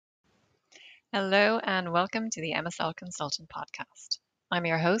Hello, and welcome to the MSL Consultant podcast. I'm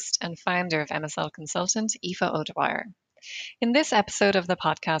your host and founder of MSL Consultant, Aoife O'Dwyer. In this episode of the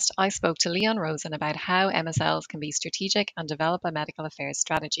podcast, I spoke to Leon Rosen about how MSLs can be strategic and develop a medical affairs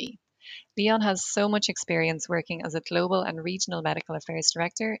strategy. Leon has so much experience working as a global and regional medical affairs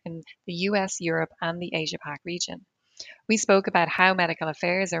director in the US, Europe, and the Asia Pac region. We spoke about how medical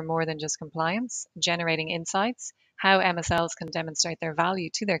affairs are more than just compliance, generating insights, how MSLs can demonstrate their value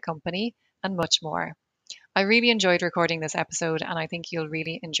to their company, and much more. I really enjoyed recording this episode, and I think you'll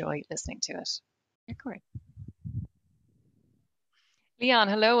really enjoy listening to it. Record. Leon,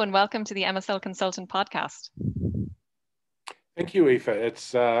 hello, and welcome to the MSL Consultant podcast. Thank you, Aoife.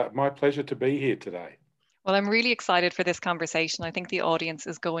 It's my pleasure to be here today. Well, I'm really excited for this conversation. I think the audience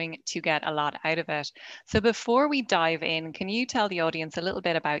is going to get a lot out of it. So before we dive in, can you tell the audience a little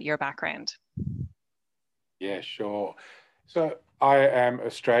bit about your background? Yeah, sure. So I am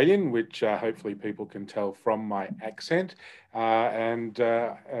Australian, which hopefully people can tell from my accent, and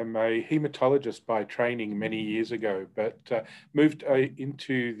am a hematologist by training many years ago, but moved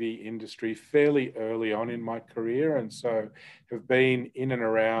into the industry fairly early on in my career, and so have been in and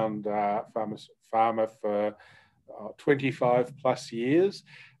around pharma for 25 plus years.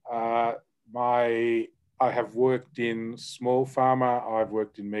 Uh, my I have worked in small pharma, I've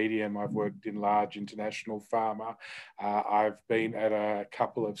worked in medium, I've worked in large international pharma. I've been at a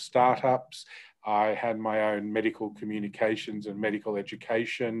couple of startups. I had my own medical communications and medical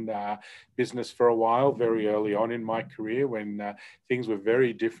education business for a while, very early on in my career when things were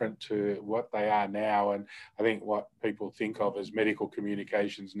very different to what they are now. And I think what people think of as medical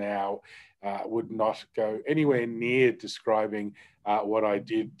communications now would not go anywhere near describing what I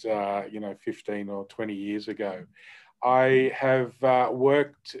did, 15 or 20 years ago. I have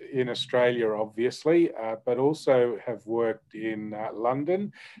worked in Australia, obviously, but also have worked in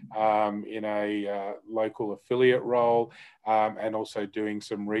London in a local affiliate role and also doing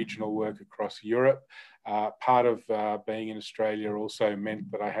some regional work across Europe. Part of being in Australia also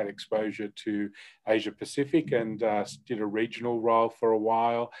meant that I had exposure to Asia Pacific and did a regional role for a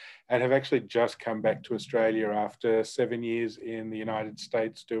while, and have actually just come back to Australia after 7 years in the United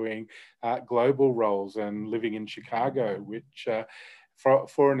States doing global roles and living in Chicago, which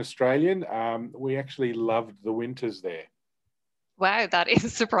for an Australian, we actually loved the winters there. Wow, that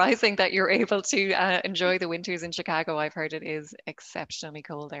is surprising that you're able to enjoy the winters in Chicago. I've heard it is exceptionally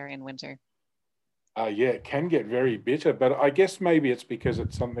cold there in winter. Yeah, it can get very bitter, but I guess maybe it's because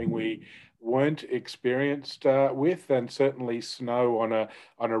it's something we weren't experienced with, and certainly snow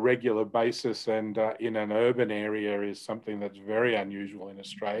on a regular basis and in an urban area is something that's very unusual in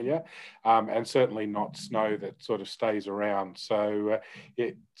Australia, and certainly not snow that sort of stays around. So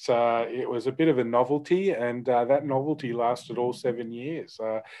it was a bit of a novelty, and that novelty lasted all 7 years.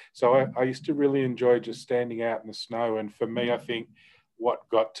 So I used to really enjoy just standing out in the snow, and for me, I think what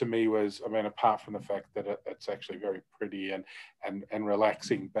got to me was, I mean, apart from the fact that it's actually very pretty and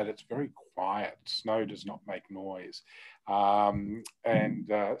relaxing, but it's very quiet. Snow does not make noise. So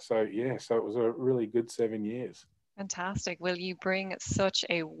it was a really good 7 years. Fantastic. Well, you bring such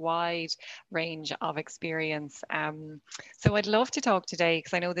a wide range of experience. So I'd love to talk today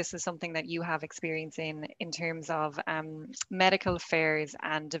because I know this is something that you have experience in terms of medical affairs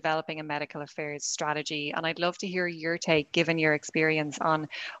and developing a medical affairs strategy. And I'd love to hear your take, given your experience, on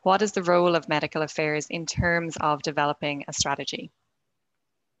what is the role of medical affairs in terms of developing a strategy.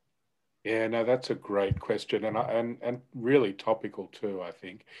 Yeah, no, that's a great question, and really topical too, I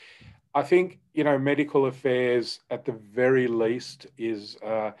think. I think medical affairs at the very least is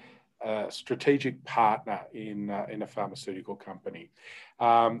a strategic partner in a pharmaceutical company.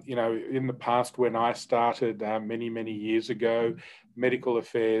 In the past, when I started many years ago, medical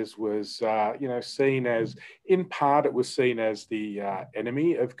affairs was seen as, in part, it was seen as the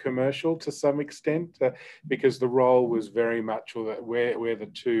enemy of commercial to some extent, because the role was very much, or where the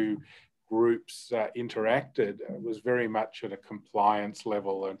two groups interacted was very much at a compliance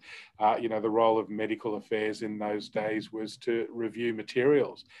level. And, the role of medical affairs in those days was to review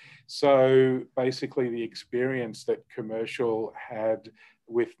materials. So basically the experience that commercial had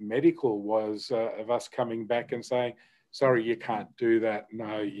with medical was of us coming back and saying, sorry, you can't do that.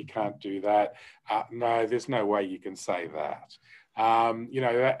 No, you can't do that. No, there's no way you can say that.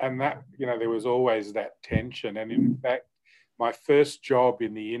 There was always that tension. And in fact, my first job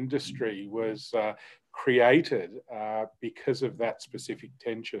in the industry was created because of that specific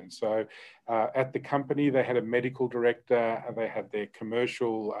tension. So at the company, they had a medical director, they had their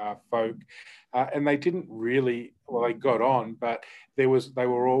commercial folk, and they didn't really, well, they got on, but they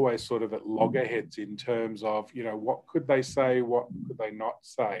were always sort of at loggerheads in terms of, what could they say, what could they not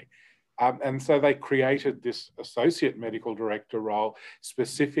say. And so they created this associate medical director role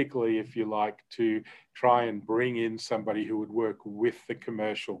specifically, if you like, to try and bring in somebody who would work with the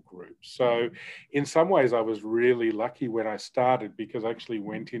commercial group. So in some ways, I was really lucky when I started, because I actually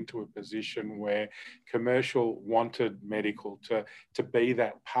went into a position where commercial wanted medical to be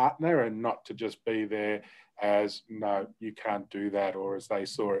that partner and not to just be there as, no, you can't do that, or as they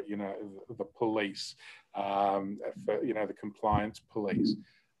saw it, the police, the compliance police.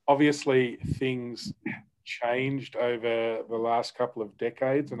 Obviously, things changed over the last couple of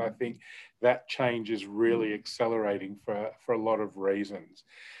decades, and I think that change is really accelerating for a lot of reasons.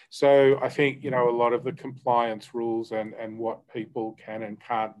 So I think, a lot of the compliance rules and what people can and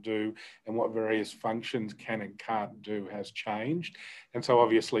can't do and what various functions can and can't do has changed. And so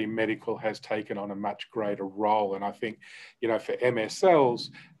obviously medical has taken on a much greater role. And I think, for MSLs,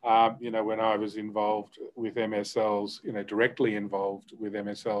 when I was involved with MSLs, directly involved with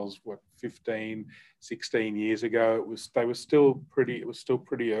MSLs, 15, 16 years ago, it was still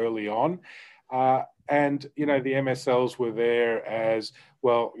pretty early on. And, the MSLs were there as,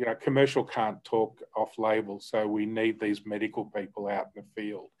 well, commercial can't talk off label, so we need these medical people out in the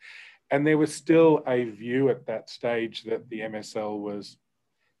field. And there was still a view at that stage that the MSL was,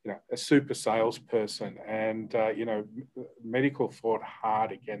 a super salesperson, and, medical fought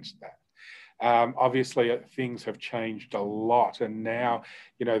hard against that. Obviously, things have changed a lot, and now,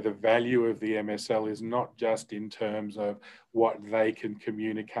 the value of the MSL is not just in terms of what they can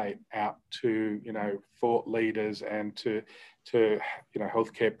communicate out to, thought leaders and to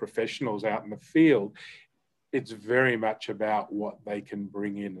healthcare professionals out in the field. It's very much about what they can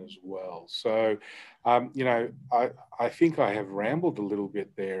bring in as well. So, I think I have rambled a little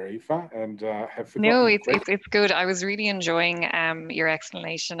bit there, Aoife, and have forgotten. No, it's good. I was really enjoying your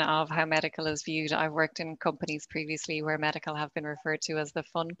explanation of how medical is viewed. I've worked in companies previously where medical have been referred to as the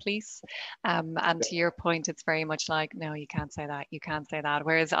fun police. And to your point, it's very much like, no, you can't say that, you can't say that.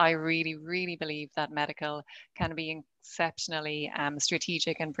 Whereas I really, really believe that medical can be exceptionally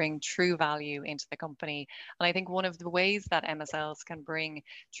strategic and bring true value into the company. And I think one of the ways that MSLs can bring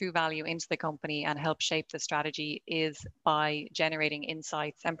true value into the company and help shape the strategy is by generating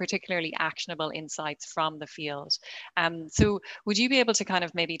insights, and particularly actionable insights from the field. So would you be able to kind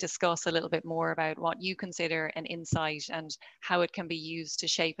of maybe discuss a little bit more about what you consider an insight and how it can be used to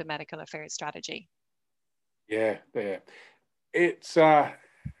shape a medical affairs strategy? Yeah. It's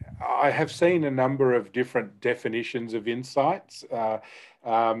I have seen a number of different definitions of insights,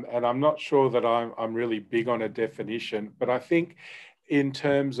 and I'm not sure that I'm really big on a definition, but I think in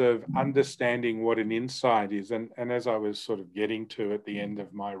terms of understanding what an insight is, and as I was sort of getting to at the end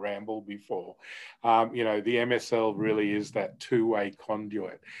of my ramble before, the MSL really is that two-way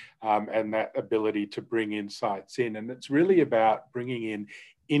conduit, and that ability to bring insights in. And it's really about bringing in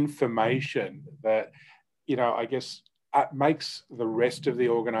information that, I guess, makes the rest of the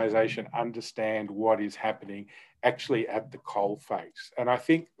organization understand what is happening actually at the coalface. And I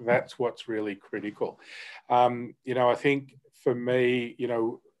think that's what's really critical. I think for me,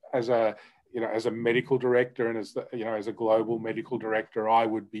 as a medical director and as a global medical director, I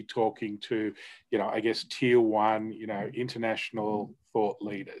would be talking to, I guess, tier one, international thought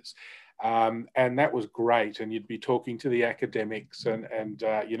leaders. And that was great. And you'd be talking to the academics and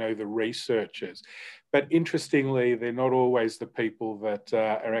the researchers. But interestingly, they're not always the people that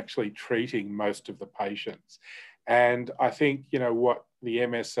are actually treating most of the patients. And I think, what the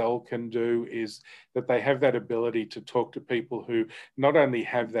MSL can do is that they have that ability to talk to people who not only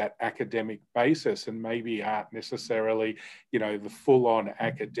have that academic basis and maybe aren't necessarily, the full-on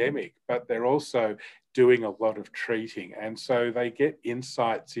academic, but they're also doing a lot of treating. And so they get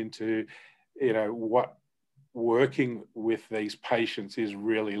insights into, what working with these patients is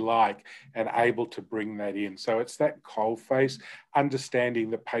really like, and able to bring that in. So it's that coalface, understanding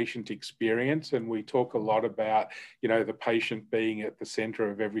the patient experience. And we talk a lot about, the patient being at the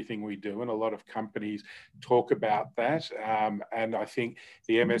center of everything we do. And a lot of companies talk about that. And I think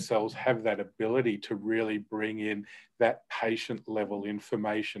the MSLs have that ability to really bring in that patient level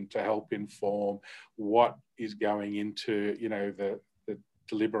information to help inform what is going into, the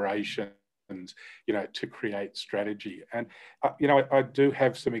deliberation, to create strategy. And, I do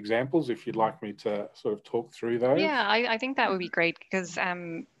have some examples if you'd like me to sort of talk through those. Yeah, I think that would be great, because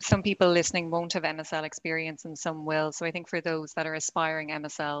some people listening won't have MSL experience and some will. So I think for those that are aspiring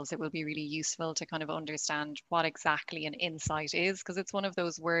MSLs, it will be really useful to kind of understand what exactly an insight is, because it's one of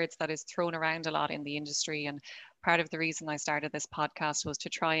those words that is thrown around a lot in the industry. And part of the reason I started this podcast was to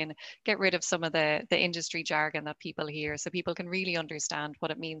try and get rid of some of the industry jargon that people hear, so people can really understand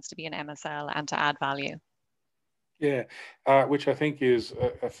what it means to be an MSL and to add value. Yeah, which I think is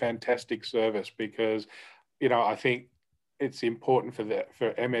a fantastic service because, I think it's important for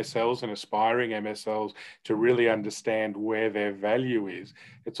MSLs and aspiring MSLs to really understand where their value is.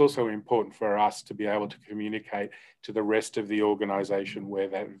 It's also important for us to be able to communicate to the rest of the organisation where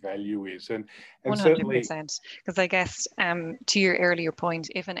that value is, and certainly, 100%. Because I guess to your earlier point,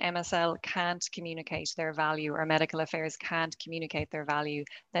 if an MSL can't communicate their value or medical affairs can't communicate their value,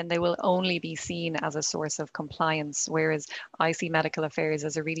 then they will only be seen as a source of compliance. Whereas I see medical affairs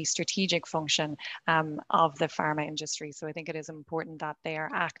as a really strategic function of the pharma industry. So I think it is important that they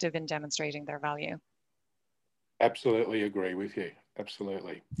are active in demonstrating their value. absolutely agree with you.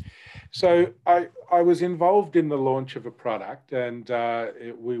 Absolutely. So I was involved in the launch of a product, and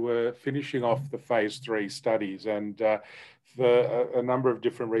we were finishing off the phase 3 studies. And for a number of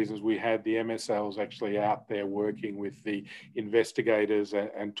different reasons, we had the MSLs actually out there working with the investigators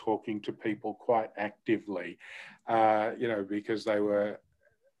and talking to people quite actively, because they were,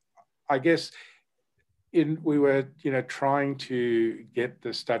 I guess, we were, trying to get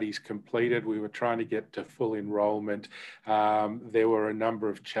the studies completed. We were trying to get to full enrollment. There were a number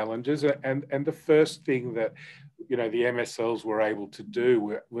of challenges, and the first thing that, the MSLs were able to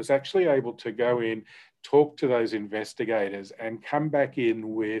do was actually able to go in, talk to those investigators, and come back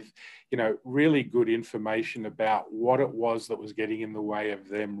in with, really good information about what it was that was getting in the way of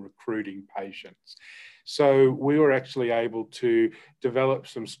them recruiting patients. So we were actually able to develop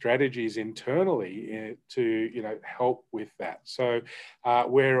some strategies internally to help with that. So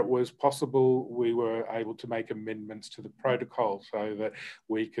where it was possible, we were able to make amendments to the protocol so that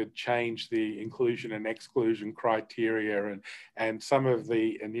we could change the inclusion and exclusion criteria and some of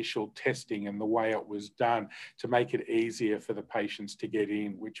the initial testing and the way it was done to make it easier for the patients to get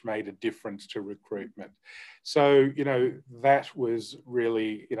in, which made a difference to recruitment. So, that was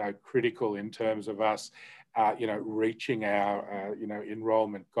really, critical in terms of us, reaching our,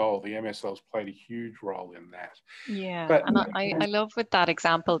 enrollment goal. The MSLs played a huge role in that. Yeah, But and I love with that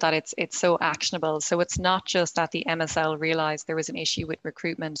example that it's so actionable. So it's not just that the MSL realized there was an issue with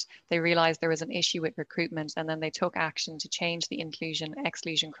recruitment. They realized there was an issue with recruitment, and then they took action to change the inclusion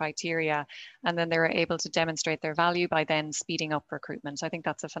exclusion criteria, and then they were able to demonstrate their value by then speeding up recruitment. I think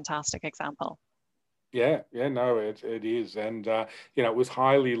that's a fantastic example. yeah, no, it is. And, it was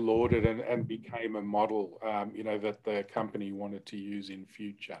highly lauded and became a model, that the company wanted to use in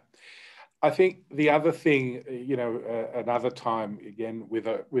future. I think the other thing, another time again with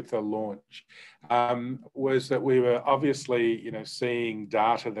a launch, was that we were obviously, seeing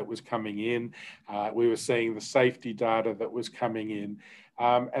data that was coming in. We were seeing the safety data that was coming in,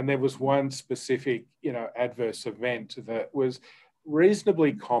 and there was one specific, adverse event that was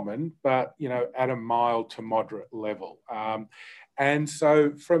reasonably common, but at a mild to moderate level. And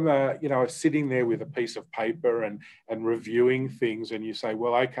so from sitting there with a piece of paper and reviewing things, and you say,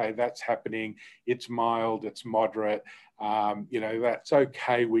 well, okay, that's happening. It's mild, it's moderate. That's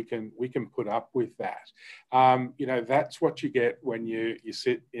okay. We can put up with that. That's what you get when you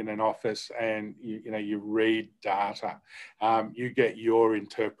sit in an office and you read data. You get your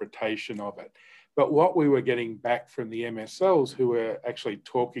interpretation of it. But what we were getting back from the MSLs who were actually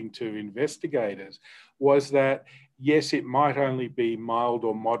talking to investigators was that, yes, it might only be mild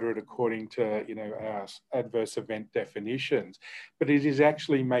or moderate according to our adverse event definitions, but it is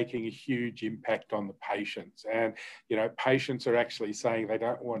actually making a huge impact on the patients. And patients are actually saying they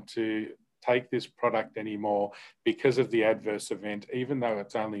don't want to take this product anymore because of the adverse event, even though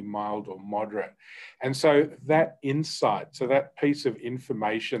it's only mild or moderate. And so that insight, so that piece of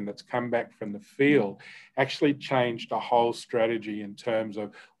information that's come back from the field actually changed the whole strategy in terms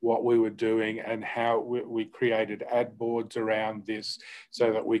of what we were doing and how we created ad boards around this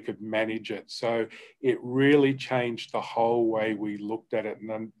so that we could manage it. So it really changed the whole way we looked at it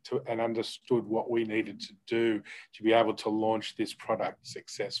and understood what we needed to do to be able to launch this product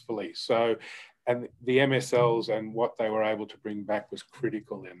successfully. So, and the MSLs and what they were able to bring back was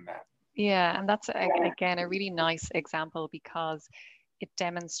critical in that. Yeah, and that's again a really nice example because it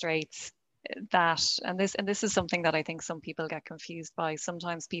demonstrates that, and this is something that I think some people get confused by.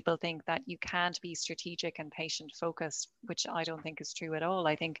 Sometimes people think that you can't be strategic and patient focused, which I don't think is true at all.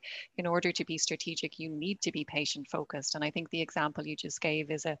 I think in order to be strategic, you need to be patient focused. And I think the example you just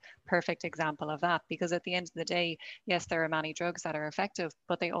gave is a perfect example of that, because at the end of the day, yes, there are many drugs that are effective,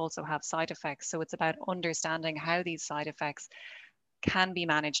 but they also have side effects. So it's about understanding how these side effects can be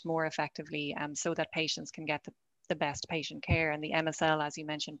managed more effectively so that patients can get the the best patient care. And the MSL, as you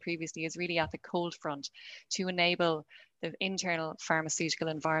mentioned previously, is really at the cold front to enable the internal pharmaceutical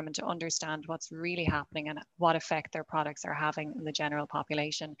environment to understand what's really happening and what effect their products are having in the general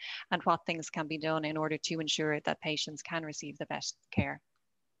population, and what things can be done in order to ensure that patients can receive the best care.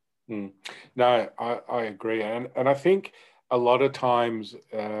 No, I agree. And I think a lot of times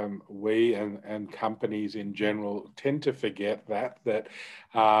we and companies in general tend to forget that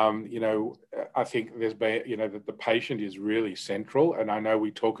I think there's been, that the patient is really central. And I know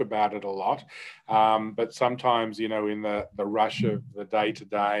we talk about it a lot, but sometimes, in the rush of the day to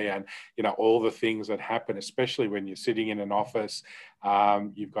day and, all the things that happen, especially when you're sitting in an office,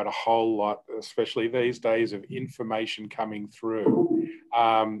 you've got a whole lot, especially these days, of information coming through.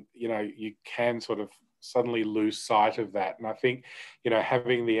 You can sort of suddenly lose sight of that. And I think,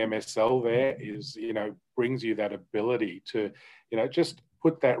 having the MSL there is, brings you that ability to, just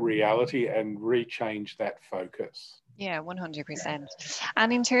put that reality and rechange that focus. Yeah, 100%.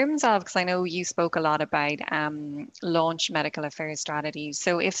 And in terms of, because I know you spoke a lot about launch medical affairs strategies.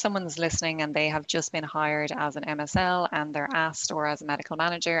 So if someone's listening and they have just been hired as an MSL and they're asked, or as a medical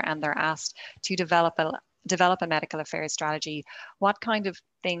manager, and they're asked to develop a medical affairs strategy, what kind of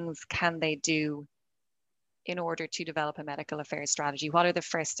things can they do in order to develop a medical affairs strategy? What are the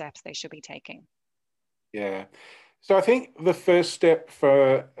first steps they should be taking? Yeah. So I think the first step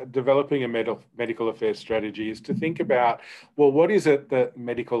for developing a medical affairs strategy is to think about, well, what is it that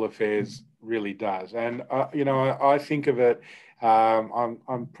medical affairs really does? And, I think of it,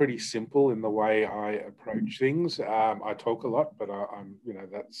 I'm pretty simple in the way I approach things. I talk a lot, but I'm,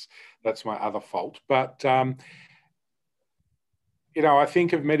 that's my other fault. But, I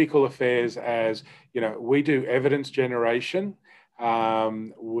think of medical affairs as, we do evidence generation.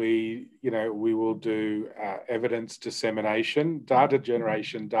 We will do evidence dissemination, data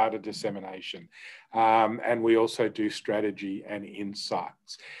generation, data dissemination, and we also do strategy and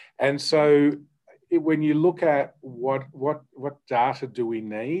insights. And so, when you look at what data do we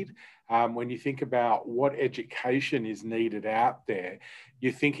need, when you think about what education is needed out there,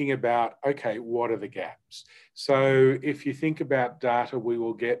 you're thinking about, okay, what are the gaps? So if you think about data, we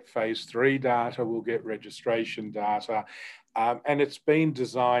will get phase 3 data, we'll get registration data, and it's been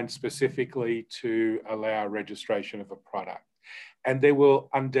designed specifically to allow registration of a product. And there will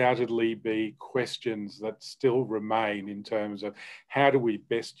undoubtedly be questions that still remain in terms of how do we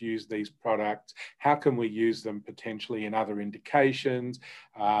best use these products? How can we use them potentially in other indications?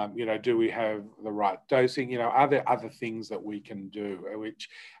 Do we have the right dosing? Are there other things that we can do, which,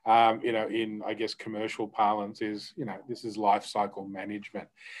 in, I guess, commercial parlance is, this is life cycle management.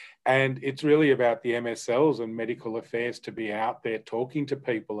 And it's really about the MSLs and medical affairs to be out there talking to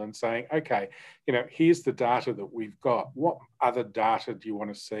people and saying, okay, here's the data that we've got. What other data do you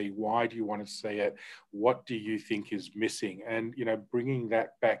want to see? Why do you want to see it? What do you think is missing? And, bringing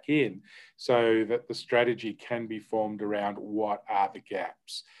that back in so that the strategy can be formed around what are the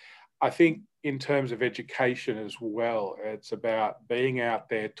gaps. I think in terms of education as well, it's about being out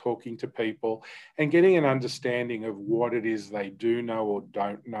there, talking to people and getting an understanding of what it is they do know or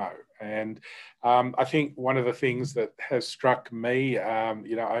don't know. And I think one of the things that has struck me,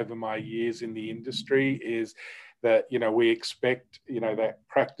 over my years in the industry is that, we expect, that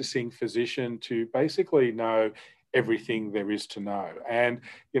practicing physician to basically know everything there is to know. And,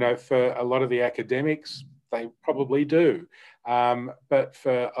 for a lot of the academics, they probably do. But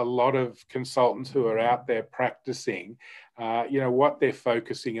for a lot of consultants who are out there practicing, what they're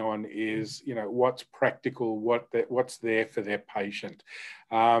focusing on is, what's practical, what's there for their patient.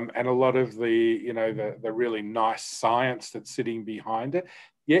 And a lot of the really nice science that's sitting behind it,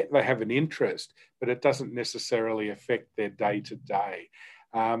 yet they have an interest, but it doesn't necessarily affect their day-to-day.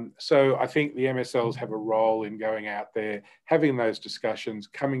 So I think the MSLs have a role in going out there, having those discussions,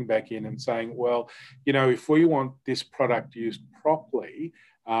 coming back in and saying, well, if we want this product used properly,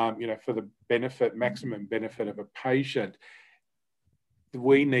 for the maximum benefit of a patient,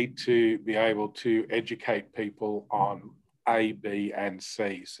 we need to be able to educate people on A, B, and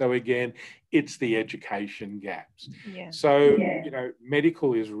C. So again, it's the education gaps. Yeah. So,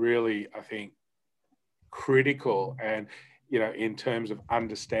 medical is really, I think, critical and, in terms of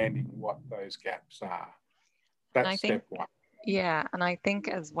understanding what those gaps are. That's step one. Yeah, and I think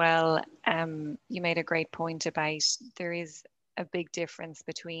as well, you made a great point about there is a big difference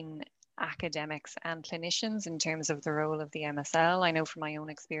between academics and clinicians in terms of the role of the MSL. I know from my own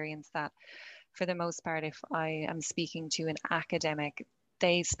experience that for the most part, if I am speaking to an academic,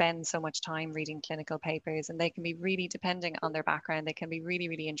 they spend so much time reading clinical papers, and they can be really, depending on their background, they can be really,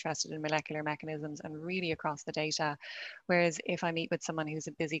 really interested in molecular mechanisms and really across the data. Whereas if I meet with someone who's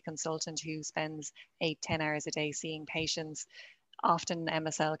a busy consultant who spends 8, 10 hours a day seeing patients, often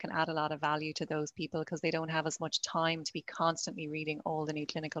MSL can add a lot of value to those people because they don't have as much time to be constantly reading all the new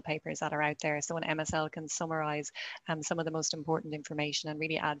clinical papers that are out there. So an MSL can summarize some of the most important information and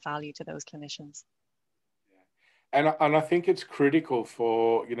really add value to those clinicians. And I think it's critical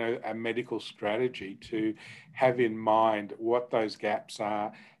for, a medical strategy to have in mind what those gaps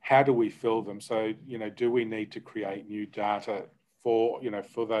are. How do we fill them? So, do we need to create new data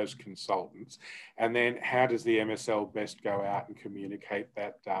for those consultants? And then how does the MSL best go out and communicate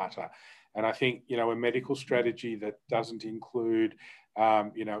that data? And I think, a medical strategy that doesn't include,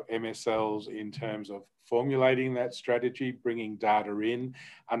 MSLs in terms of formulating that strategy, bringing data in,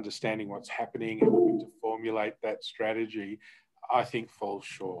 understanding what's happening, and looking to formulate that strategy, I think falls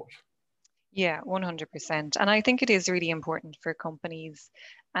short. Yeah, 100%. And I think it is really important for companies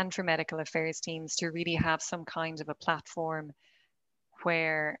and for medical affairs teams to really have some kind of a platform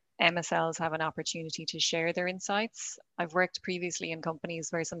where MSLs have an opportunity to share their insights. I've worked previously in companies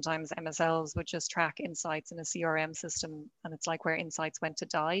where sometimes MSLs would just track insights in a CRM system, and it's like where insights went to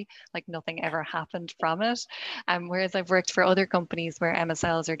die, like nothing ever happened from it. Whereas I've worked for other companies where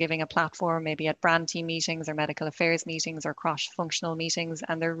MSLs are giving a platform, maybe at brand team meetings or medical affairs meetings or cross-functional meetings,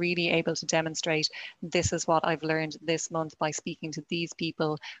 and they're really able to demonstrate, this is what I've learned this month by speaking to these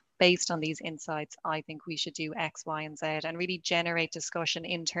people. Based on these insights, I think we should do X, Y, and Z, and really generate discussion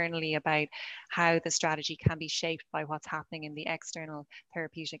internally about how the strategy can be shaped by what's happening in the external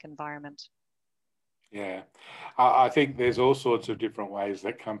therapeutic environment. Yeah, I think there's all sorts of different ways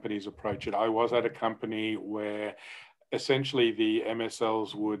that companies approach it. I was at a company where essentially the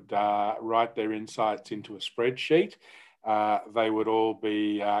MSLs would write their insights into a spreadsheet. They would all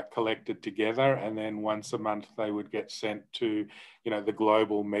be collected together, and then once a month they would get sent to, the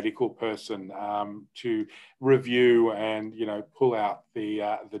global medical person to review and, pull out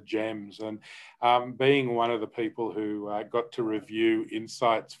the gems. And being one of the people who got to review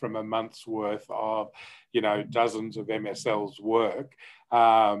insights from a month's worth of, dozens of MSLs work,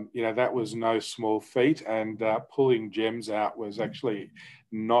 that was no small feat, and pulling gems out was actually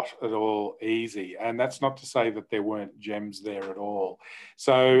not at all easy. And that's not to say that there weren't gems there at all.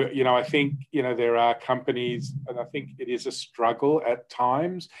 So, I think, there are companies, and I think it is a struggle at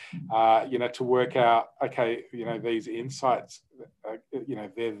times, to work out, okay, these insights,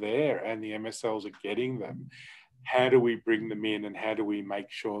 they're there and the MSLs are getting them. How do we bring them in, and how do we make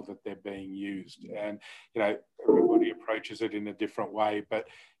sure that they're being used? And, everybody approaches it in a different way, but,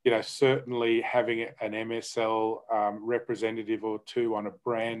 certainly having an MSL representative or two on a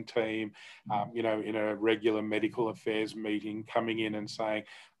brand team, in a regular medical affairs meeting, coming in and saying,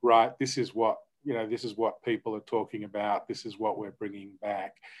 right, this is what people are talking about, this is what we're bringing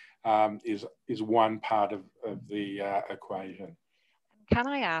back, is one part of the equation. Can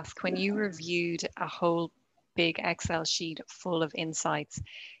I ask, when you reviewed a whole big Excel sheet full of insights,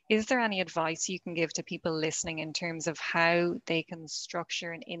 is there any advice you can give to people listening in terms of how they can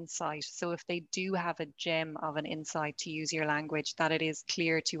structure an insight? So if they do have a gem of an insight, to use your language, that it is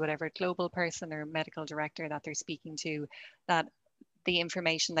clear to whatever global person or medical director that they're speaking to, that the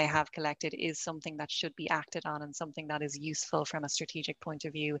information they have collected is something that should be acted on and something that is useful from a strategic point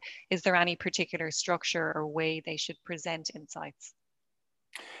of view. Is there any particular structure or way they should present insights?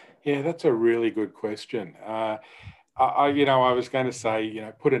 Yeah, that's a really good question. I was going to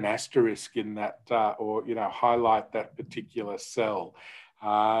say, put an asterisk in that, or highlight that particular cell.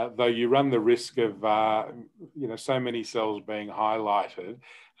 Though you run the risk of, so many cells being highlighted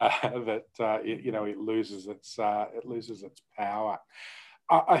that it loses its power.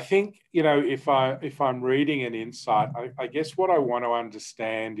 I think, if I'm reading an insight, I guess what I want to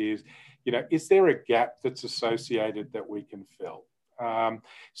understand is, is there a gap that's associated that we can fill?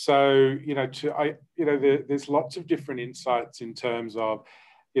 There's lots of different insights in terms of,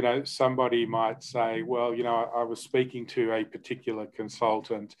 somebody might say, well, I was speaking to a particular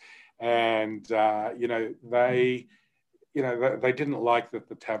consultant, and they didn't like that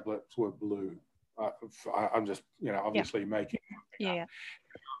the tablets were blue. I'm just, obviously making something up.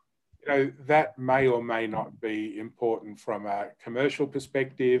 That may or may not be important from a commercial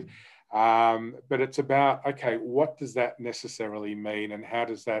perspective. But it's about, okay, what does that necessarily mean, and how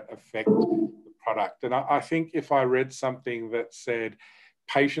does that affect the product? And I think if I read something that said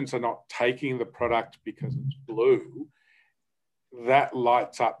patients are not taking the product because it's blue, that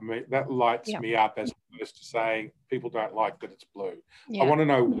lights me up, as opposed to saying people don't like that it's blue. I want to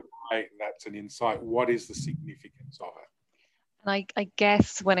know why that's an insight. What is the significance of it? And I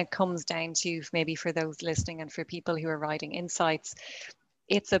guess when it comes down to maybe for those listening and for people who are writing insights,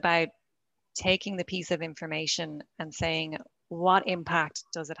 it's about taking the piece of information and saying, what impact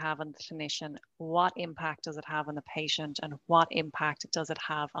does it have on the clinician? What impact does it have on the patient? And what impact does it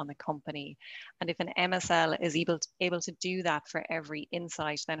have on the company? And if an MSL is able to do that for every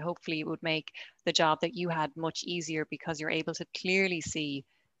insight, then hopefully it would make the job that you had much easier, because you're able to clearly see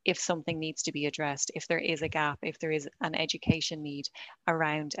if something needs to be addressed, if there is a gap, if there is an education need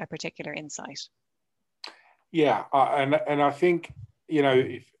around a particular insight. Yeah, and I think, you know,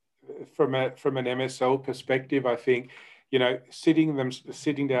 if, from an MSL perspective, I think, you know, sitting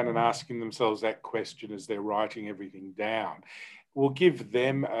down and asking themselves that question as they're writing everything down will give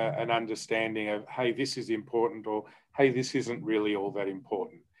them an understanding of, hey, this is important, or hey, this isn't really all that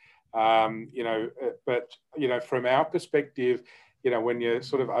important. You know, but you know, from our perspective, you know, when you're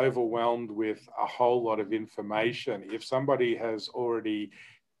sort of overwhelmed with a whole lot of information, if somebody has already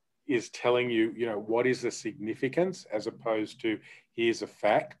is telling you, you know, what is the significance as opposed to here's a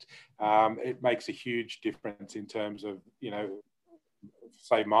fact, it makes a huge difference in terms of, you know,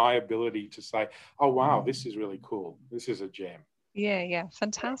 say my ability to say, oh, wow, this is really cool. This is a gem. Yeah,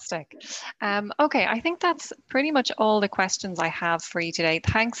 fantastic. Okay, I think that's pretty much all the questions I have for you today.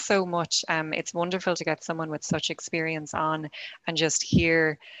 Thanks so much. It's wonderful to get someone with such experience on and just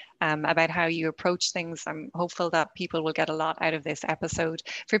hear about how you approach things. I'm hopeful that people will get a lot out of this episode.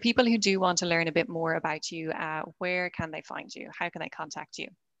 For people who do want to learn a bit more about you, where can they find you? How can they contact you?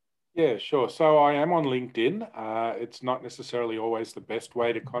 Yeah, sure. So I am on LinkedIn. It's not necessarily always the best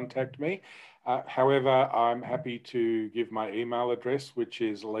way to contact me. However, I'm happy to give my email address, which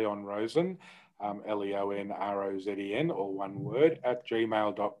is Leon Rosen, LeonRozen, all one word, at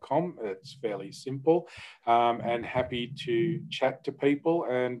gmail.com. It's fairly simple, and happy to chat to people.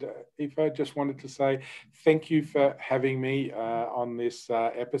 And if I just wanted to say thank you for having me on this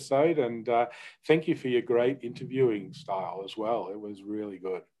episode, and thank you for your great interviewing style as well. It was really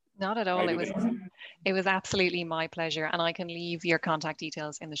good. Not at all. Made it easy. It was absolutely my pleasure, and I can leave your contact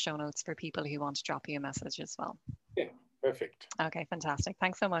details in the show notes for people who want to drop you a message as well. Yeah, perfect. Okay, fantastic.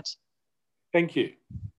 Thanks so much. Thank you.